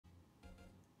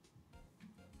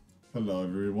Hello,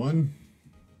 everyone.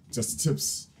 Just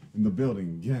Tips in the building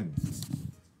again.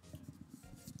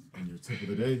 And your tip of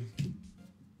the day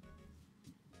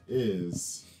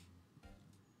is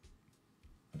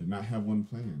I did not have one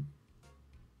planned.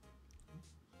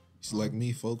 It's like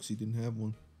me, folks. He didn't have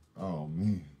one. Oh,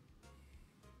 man.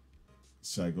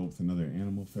 Should I go with another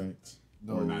animal fact?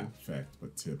 No. Or not fact,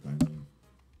 but tip, I mean.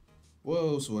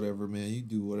 Well, it's whatever, man. You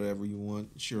do whatever you want.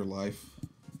 It's your life.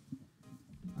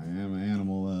 I am an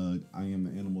animal, I am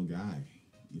the animal guy.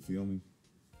 You feel me?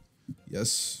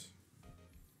 Yes.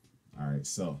 Alright,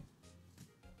 so.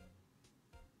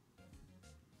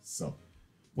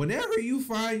 Whenever you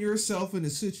find yourself in a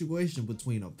situation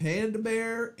between a panda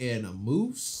bear and a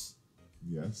moose.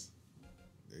 Yes.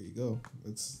 There you go.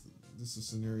 This is a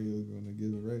scenario you're going to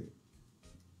get it right.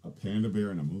 A panda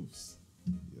bear and a moose.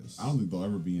 Yes. I don't think they'll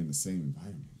ever be in the same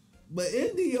environment. But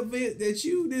in the event that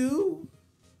you do,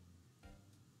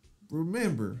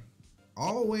 remember,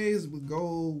 always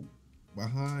go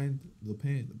behind the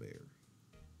panda bear.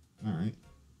 All right.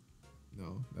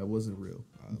 No, that wasn't real.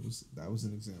 That was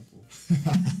an example.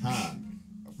 That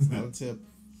was not a tip.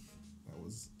 That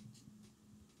was.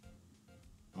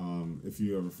 If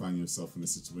you ever find yourself in a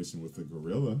situation with a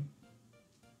gorilla,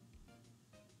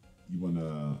 you want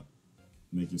to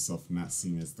make yourself not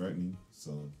seen as threatening.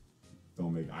 So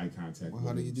don't make eye contact. Well,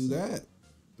 how do you do that?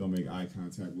 Don't make eye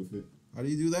contact with it. How do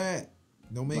you do that?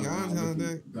 Don't make eye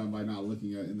contact. Done by not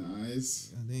looking at it in the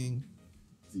eyes. I think.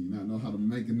 Do you not know how to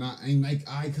make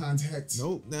eye contact?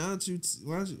 Nope. Now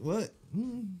what?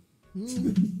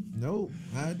 Nope,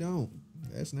 I don't.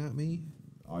 That's not me.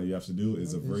 All you have to do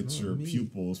is avert your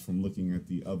pupils from looking at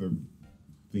the other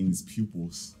thing's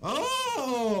pupils.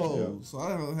 Oh, yeah. So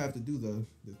I don't have to do the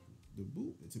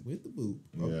boop. It's with the boop.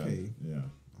 Okay. Yeah.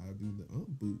 I'll do the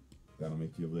boop. That'll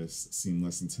make your list seem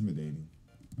less intimidating.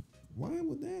 Why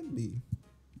would that be?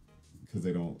 Because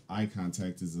they don't. Eye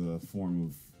contact is a form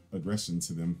of aggression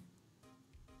to them.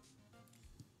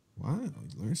 Wow, you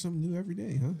learn something new every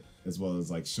day, huh? As well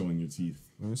as like showing your teeth.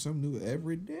 Learn something new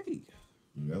every day.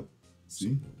 Yep.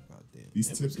 See? These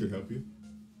tips could help you.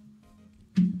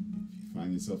 If you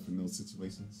find yourself in those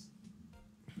situations.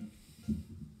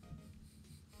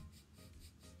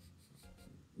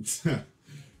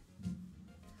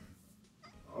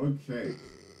 Okay.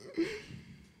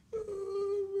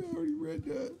 I already read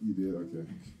that. You did? Okay.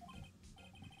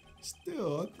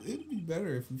 Still, it'd be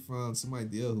better if we found some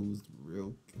idea who the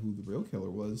real killer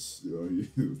was.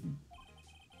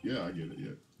 Yeah, I get it.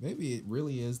 Yeah. Maybe it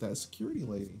really is that security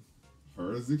lady.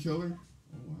 Her as the killer?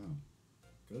 Oh wow.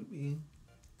 Could be.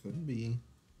 Couldn't be.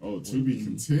 Oh, to be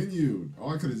continued. Oh,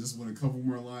 I could have just went a couple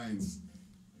more lines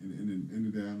and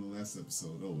ended that on the last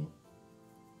episode. Oh well.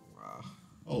 Wow.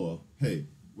 Oh well. Hey,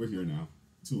 we're here now.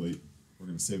 Too late. We're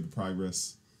gonna save the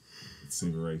progress. Let's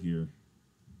save it right here.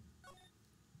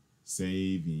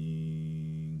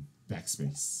 Saving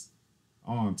backspace.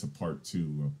 On to part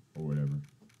 2 or whatever.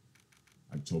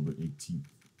 October 18th,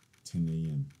 10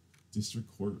 a.m. District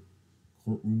Court,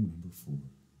 courtroom number 4.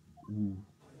 Ooh.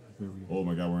 Oh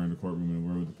my God, we're in the courtroom and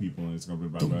we're with the people and it's gonna be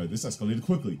this escalated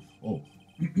quickly. Oh.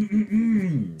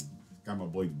 Got my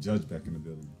boy the judge back in the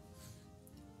building.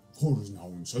 Court is now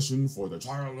in session for the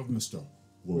trial of Mr.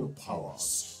 Will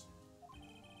Powers.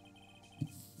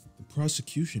 The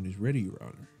prosecution is ready, Your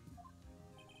Honor.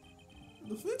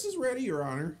 The defense is ready, Your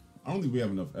Honor. I don't think we have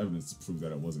enough evidence to prove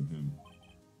that it wasn't him.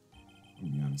 I'm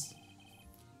gonna be honest.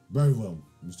 Very well,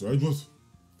 Mr. Edgeworth.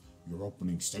 Your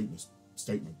opening statement,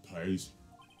 please.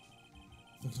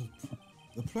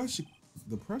 The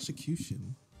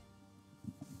prosecution.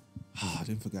 I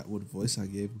didn't forget what voice I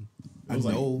gave him. It was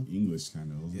like English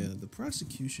kind of. Yeah, the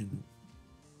prosecution.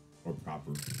 Or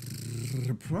proper.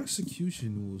 The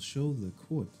prosecution will show the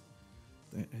court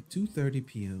that at 2:30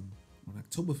 p.m. on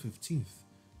October 15th,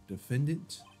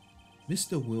 defendant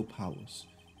Mr. Will Powers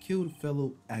killed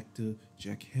fellow actor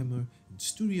Jack Hammer in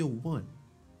Studio One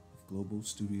of Global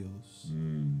Studios.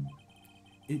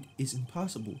 It is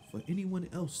impossible for anyone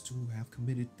else to have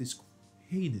committed this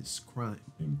heinous crime.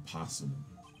 Impossible.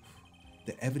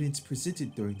 The evidence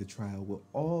presented during the trial will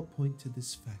all point to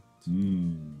this fact.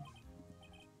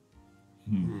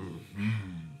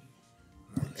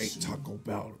 I ate Taco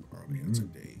Bell earlier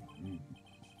today.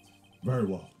 Very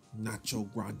well. Nacho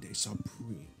Grande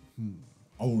Supreme.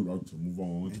 I would like to move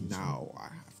on. And now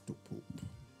I have to poop.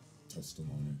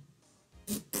 Testimony.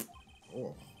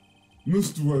 Oh.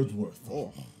 Mr. Edgeworth.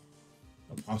 Oh.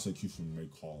 The prosecution may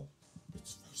call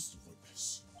its first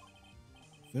witness.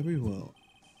 Very well.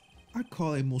 I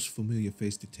call a most familiar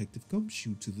face, Detective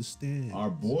Gumshoe, to the stand. Our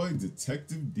boy,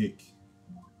 Detective Dick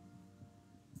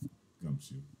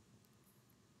Gumshoe.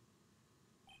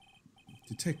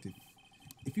 Detective,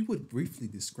 if you would briefly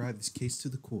describe this case to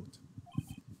the court.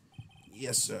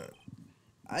 Yes, sir.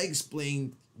 I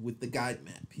explained with the guide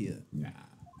map here. Nah.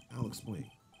 I'll explain.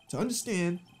 To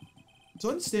understand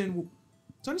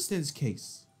this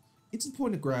case, it's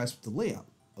important to grasp the layout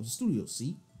of the studio.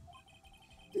 See,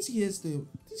 this here's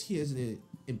the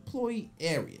employee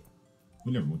area.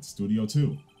 We never went to Studio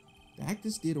 2. The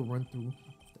actors did a run through of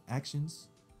the actions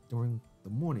during the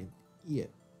morning. Yeah.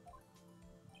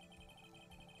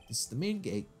 This is the main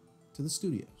gate to the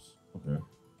studios. Okay.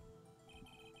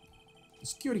 The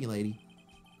security lady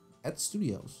at the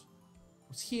studios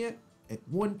was here at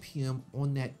 1 p.m.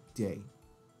 on that day.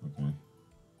 Okay.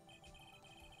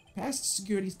 Past the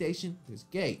security station, there's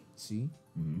a gate, see?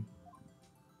 Mm-hmm.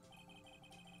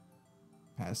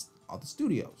 Past all the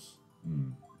studios.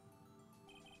 Mm.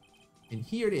 And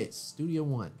here it is, Studio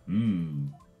 1.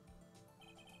 Mm.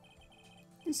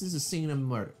 This is a scene of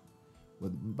murder where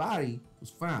the body was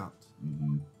found.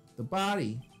 Mm-hmm. The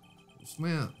body was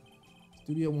found.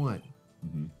 Studio 1.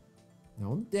 Mm-hmm.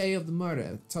 Now, on the day of the murder,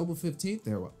 October 15th,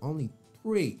 there were only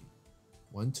 3.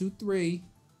 1, 2, 3.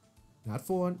 Not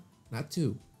 4, not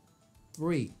 2.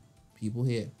 3 people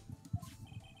here.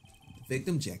 The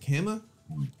victim, Jack Hammer.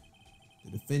 Mm-hmm.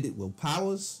 The defendant, Will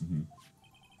Powers. Mm-hmm.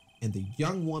 And the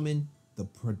young woman, the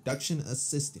production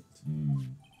assistant.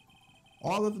 Mm.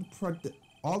 All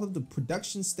of the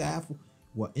production staff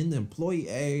were in the employee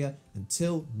area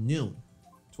until noon,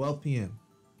 12 p.m.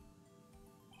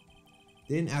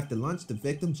 Then after lunch, the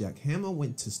victim, Jack Hammer,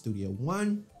 went to Studio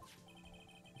 1.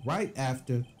 Right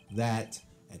after that,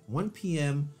 at 1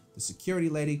 p.m., the security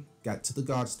lady got to the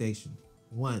guard station.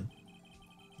 1.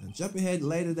 Now jump ahead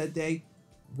later that day,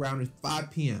 around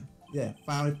 5 p.m. Yeah,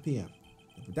 5 p.m.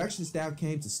 The production staff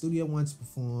came to Studio 1 to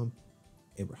perform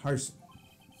a rehearsal.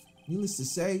 Needless to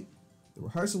say, the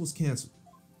rehearsal was canceled.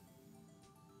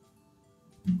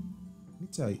 Let me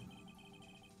tell you,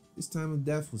 this time of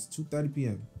death was 2:30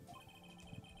 p.m.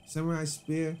 Samurai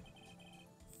spear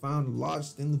found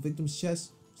lodged in the victim's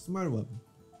chest was a murder weapon.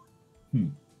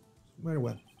 Murder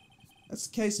weapon. That's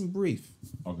the case in brief.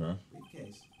 Okay. Brief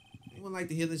case. Anyone like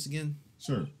to hear this again?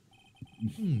 Sure.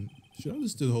 Should I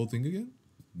just do the whole thing again?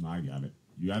 No, I got it.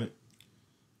 You got it?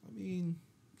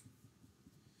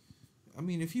 I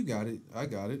mean, if you got it, I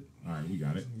got it. All right, we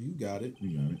got it. You got it. We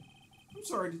got it. I'm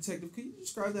sorry, Detective. Can you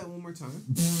describe that one more time?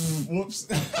 Whoops.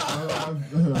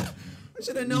 I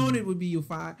should have known it would be you.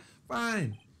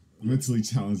 Fine. Mentally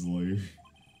challenged lawyer.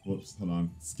 Whoops. Hold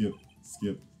on. Skip.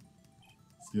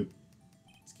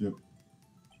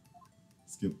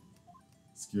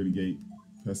 Security gate.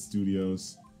 Pest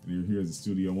Studios. And you're here at the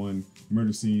Studio 1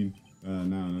 murder scene.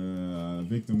 Now,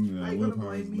 victim. Why you Will gonna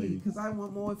Powers blame me? lady. Because I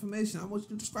want more information. I want you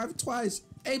to describe it twice.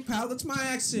 Hey, pal, that's my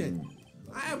accent.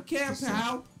 I don't care,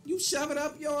 pal. You shove it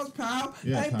up yours, pal.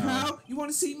 Yeah, hey, pal. pal, you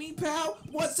want to see me, pal?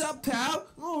 What's up, pal?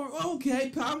 Oh, okay,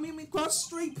 pal. Meet me across the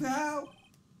street, pal.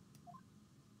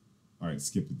 All right,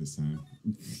 skip it this time. I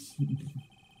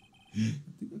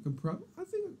think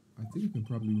I can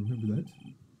probably remember that.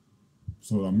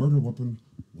 So the murder weapon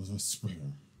was a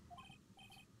spear.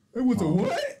 It was a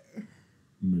what?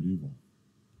 Medieval.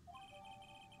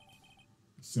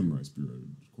 Samurai spear.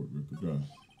 Court record.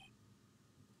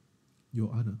 Your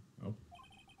Honor. Oh.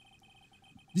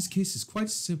 This case is quite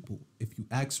simple if you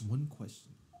ask one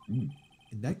question.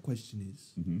 And that question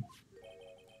is,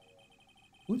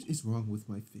 what is wrong with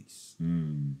my face?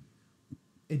 And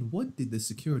what did the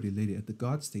security lady at the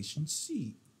guard station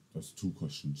see? That's 2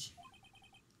 questions.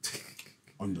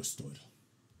 Understood.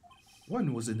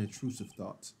 One was an intrusive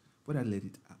thought, but I let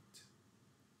it out.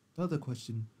 The other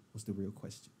question was the real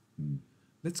question.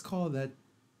 Let's call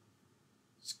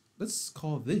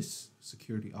this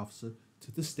security officer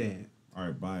to the stand. All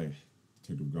right, bye,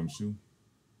 Detective Gumshoe.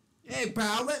 Hey,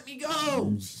 pal, let me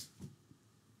go.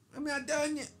 I'm not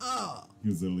done yet. He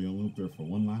was literally only up there for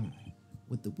 1 line.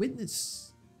 Would the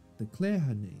witness declare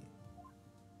her name?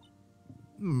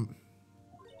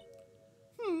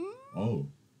 Oh.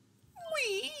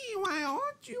 Why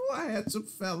aren't you a handsome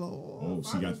fellow? Oh,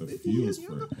 she got the 50 feels years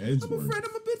for younger. Edgeworth. I'm afraid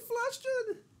I'm a bit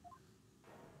flustered.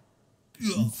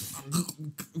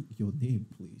 Your name,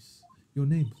 please. Your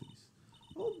name, please.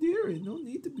 Oh, dearie, no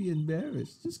need to be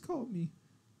embarrassed. Just call me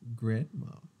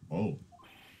Grandma. Oh.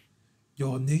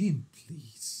 Your name,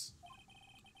 please.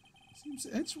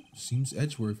 Seems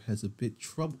Edgeworth has a bit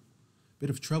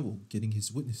of trouble getting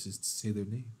his witnesses to say their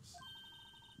names.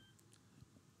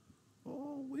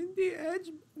 Oh,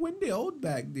 Wendy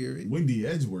Oldback, dearie. Wendy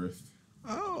Edgeworth.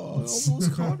 Oh,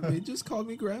 almost called me. Just called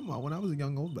me grandma when I was a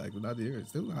young old bag, but not here.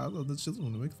 Still, I love the children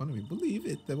want to make fun of me. Believe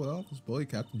it. They were office boy,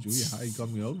 Captain Junior High. He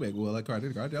called me old bag. Well, I cried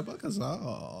it, because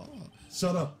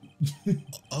Shut up.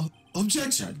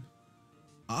 objection.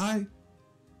 I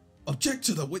object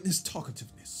to the witness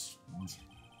talkativeness.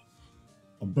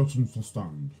 Objection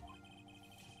sustained.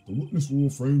 The witness will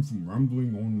refrain from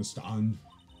rambling on the stand.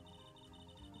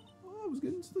 Oh, I was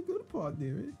getting to the good part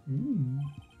there.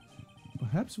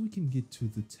 Perhaps we can get to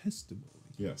the testimony.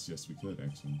 Yes, we could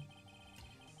actually.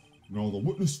 Now, the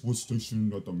witness was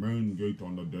stationed at the main gate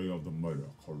on the day of the murder,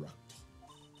 correct?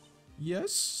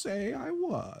 Yes, say I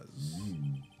was.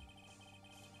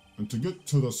 And to get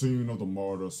to the scene of the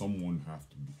murder, someone have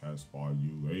to be passed by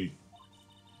you, eh?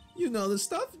 You know the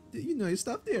stuff. You know your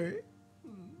stuff there.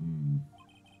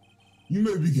 You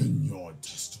may begin your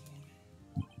testimony.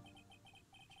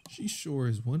 She sure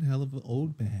is one hell of an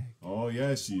old bag. Oh,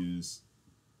 yeah, she is.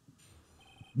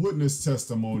 Witness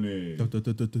testimony. On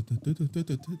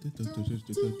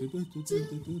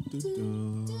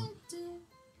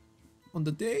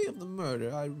the day of the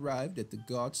murder, I arrived at the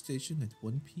guard station at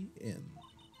 1 p.m.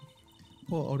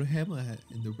 Poor old Hammer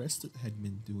and the rest had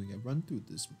been doing a run through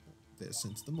there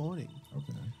since the morning.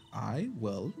 Okay. I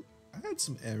had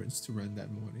some errands to run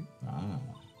that morning.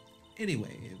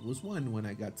 Anyway, it was 1 when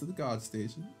I got to the guard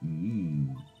station.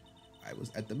 I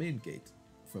was at the main gate.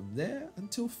 From there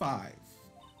until 5.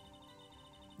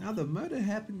 Now the murder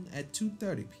happened at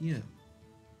 2:30 p.m.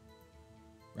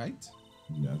 Right?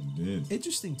 Yeah, it did.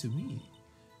 Interesting to me,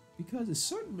 because a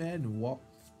certain man walked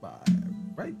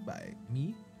right by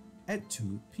me at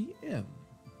 2 p.m.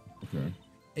 Okay.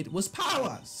 It was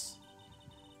Powers,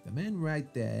 the man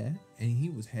right there, and he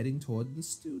was heading toward the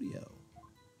studio.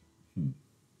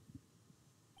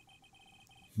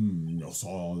 You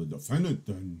saw the defendant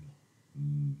then.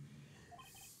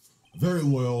 Very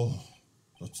well.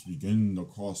 Let's begin the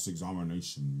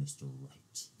cross-examination, Mr.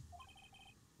 Wright.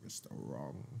 Mr.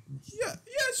 Wrong. Yeah,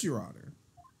 yes, Your Honor.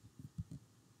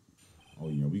 Oh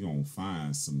yeah, we're gonna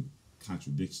find some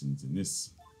contradictions in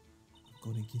this.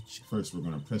 I'm gonna get you. First, we're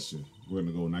gonna press you. We're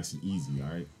gonna go nice and easy,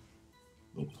 all right? A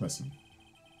little pressing.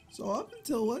 So up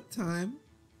until what time?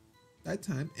 That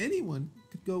time, anyone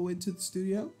could go into the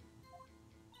studio?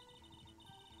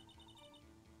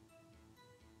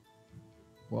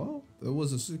 Well, there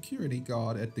was a security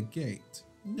guard at the gate.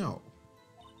 No,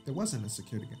 there wasn't a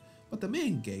security guard, but the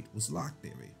main gate was locked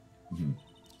there.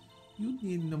 You'd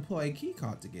need an employee key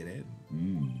card to get in.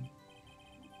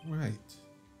 Right,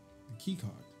 the key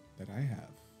card that I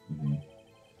have.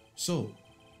 So,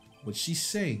 what she's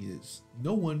saying is,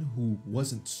 no one who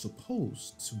wasn't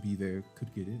supposed to be there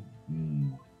could get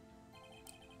in.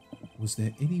 Was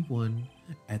there anyone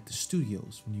at the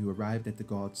studios when you arrived at the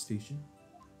guard station?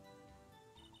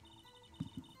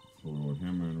 For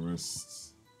Hammer and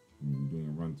Wrist, doing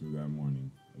a run through that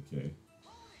morning. Okay.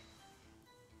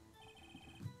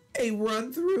 A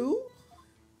run through?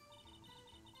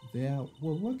 They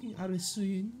were working out a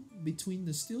scene between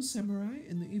the Steel Samurai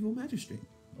and the Evil Magistrate.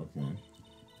 Okay.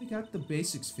 They got the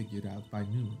basics figured out by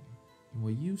noon, and were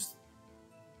used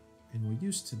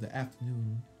to the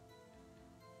afternoon,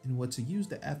 and were to use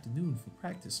the afternoon for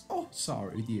practice. Oh,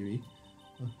 sorry, dearie.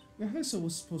 Rehearsal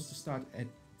was supposed to start at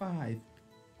 5.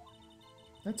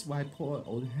 That's why poor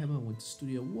old Hammer went to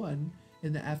Studio 1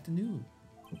 in the afternoon.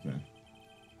 Okay.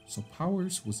 So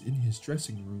Powers was in his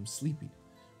dressing room sleeping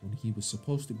when he was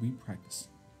supposed to be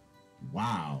practicing.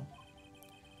 Wow.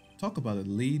 Talk about a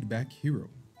laid-back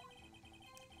hero.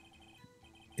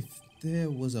 If there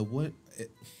was a run-through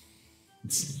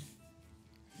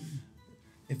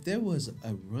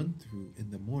in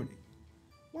the morning,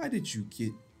 why did you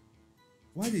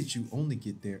only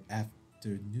get there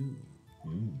afternoon?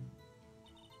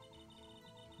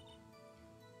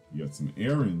 You got some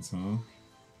errands, huh?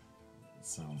 It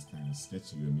sounds kind of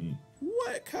sketchy to me.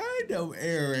 What kind of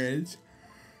errands?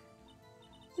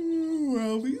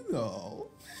 Well, you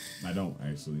know. I don't,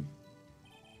 actually.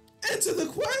 Answer the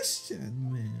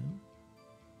question, ma'am.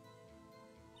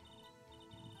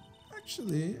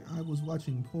 Actually, I was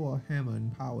watching poor Hammer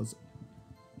and Powers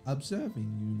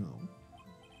observing, you know.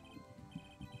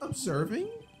 Observing?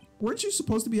 Weren't you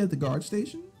supposed to be at the guard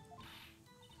station?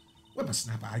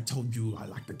 Whippersnapper, I told you I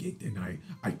like the gig, then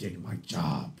I did my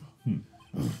job.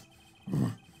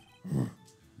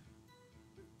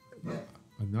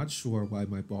 I'm not sure why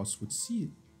my boss would see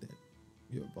it that.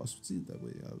 Your boss would see it that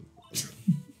way.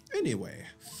 Anyway,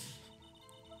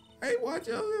 hey, watch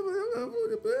out,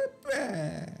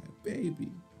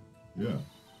 baby. Yeah.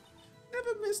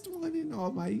 Never missed one in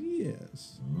all my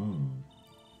years. Oh.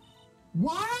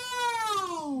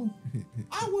 Wow! Wow!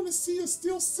 I want to see a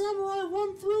Steel Samurai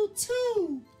run through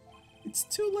too! It's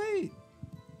too late.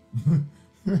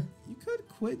 You could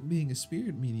quit being a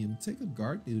spirit medium, take up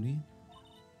guard duty.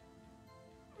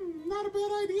 Not a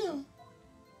bad idea.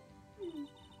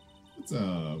 Let's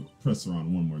press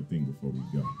around one more thing before we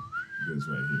go. It goes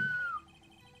right here.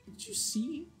 Did you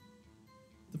see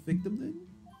the victim then?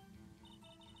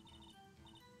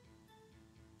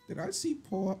 Did I see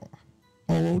poor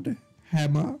old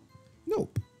Hammer?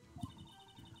 Nope.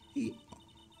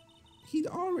 He'd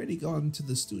already gone to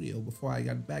the studio before I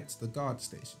got back to the guard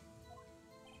station.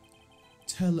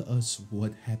 Tell us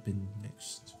what happened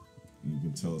next. You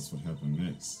can tell us what happened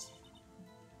next.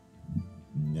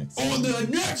 On the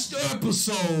next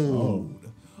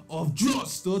episode of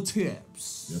Just the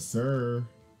Tips. Yes, sir.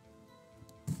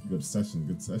 Good session,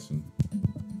 good session.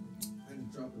 I can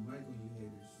drop the mic on you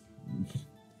haters.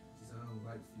 Because I don't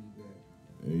like feedback.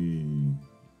 Hey.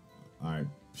 Alright,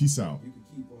 peace out. You can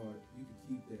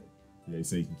keep that. Yeah, he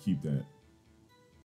said you can keep that.